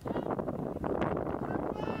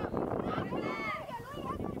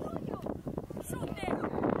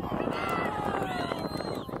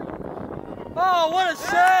 Oh, what a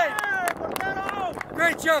save!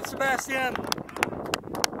 Great job, Sebastian.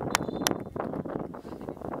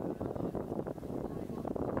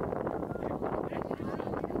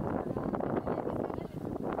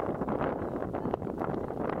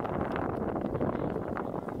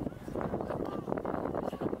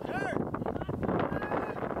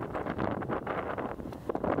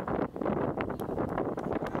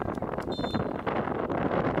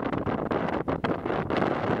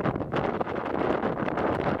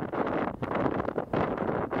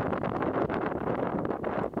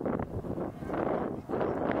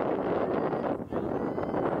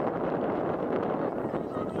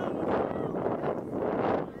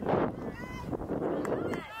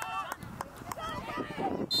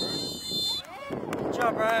 Good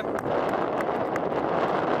job, Brian.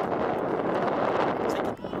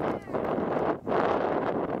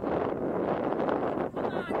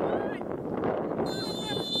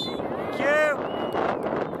 Thank you.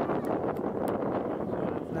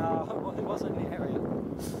 No, it wasn't in the area.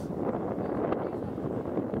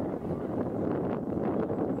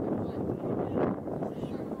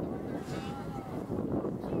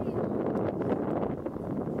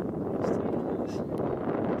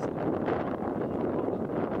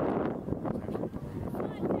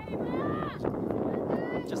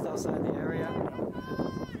 Just outside the area.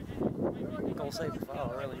 Goal saved the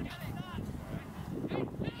foul early.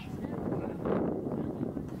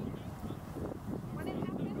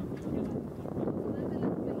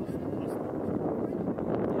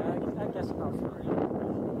 Yeah, I guess about 3.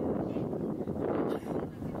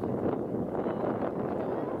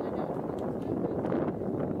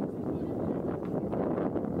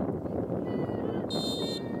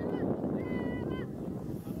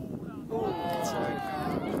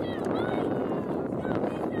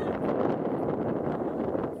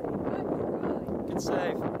 Good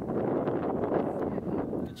save.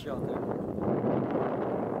 Good shot there.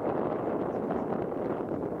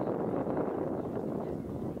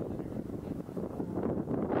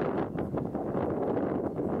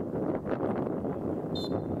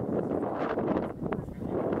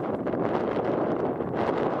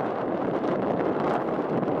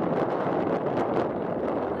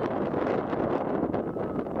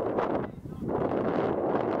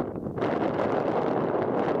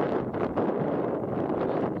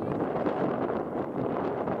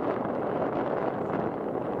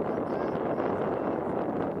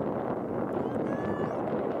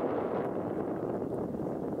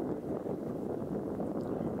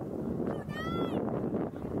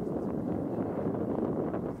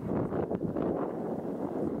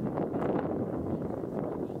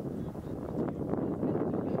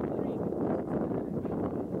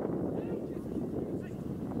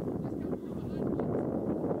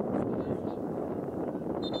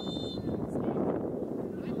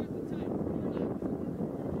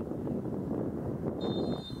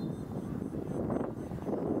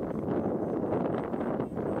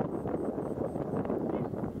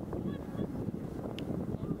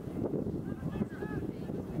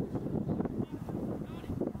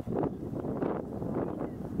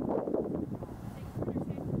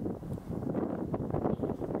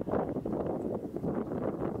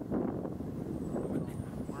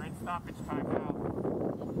 Stoppage time now.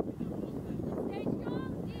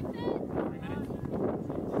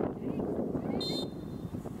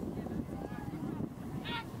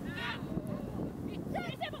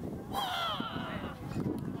 3 minutes.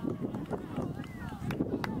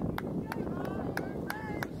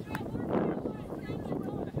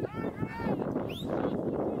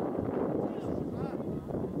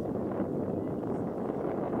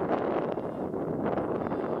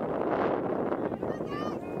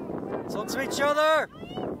 Talk to each other.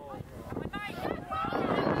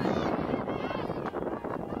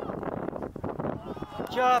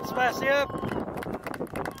 Good job, Sebastian.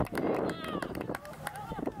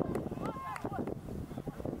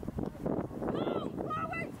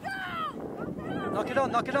 Knock knock it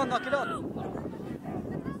on, knock it on, knock it on.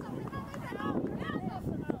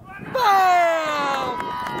 Boom!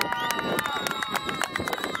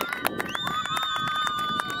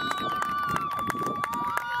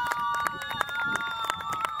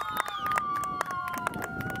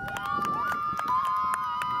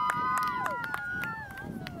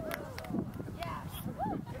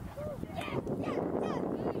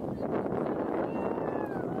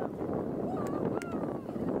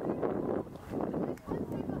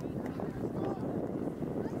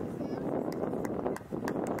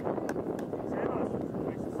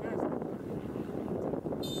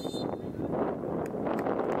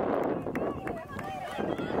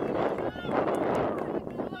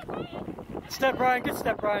 Step, Brian. Good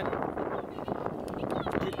step, Brian.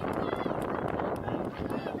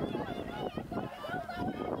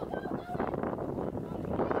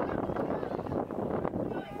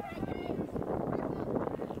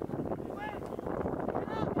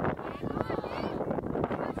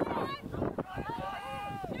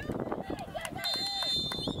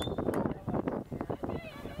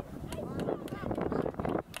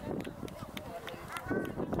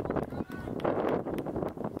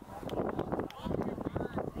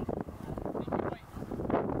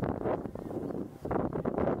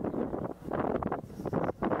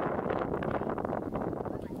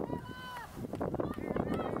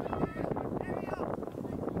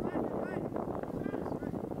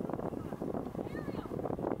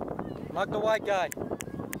 Mark the white guy.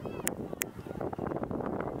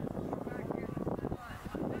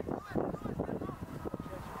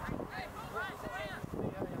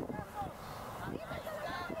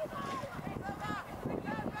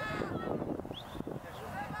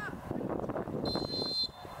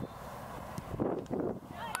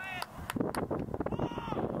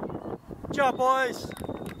 Good job, boys.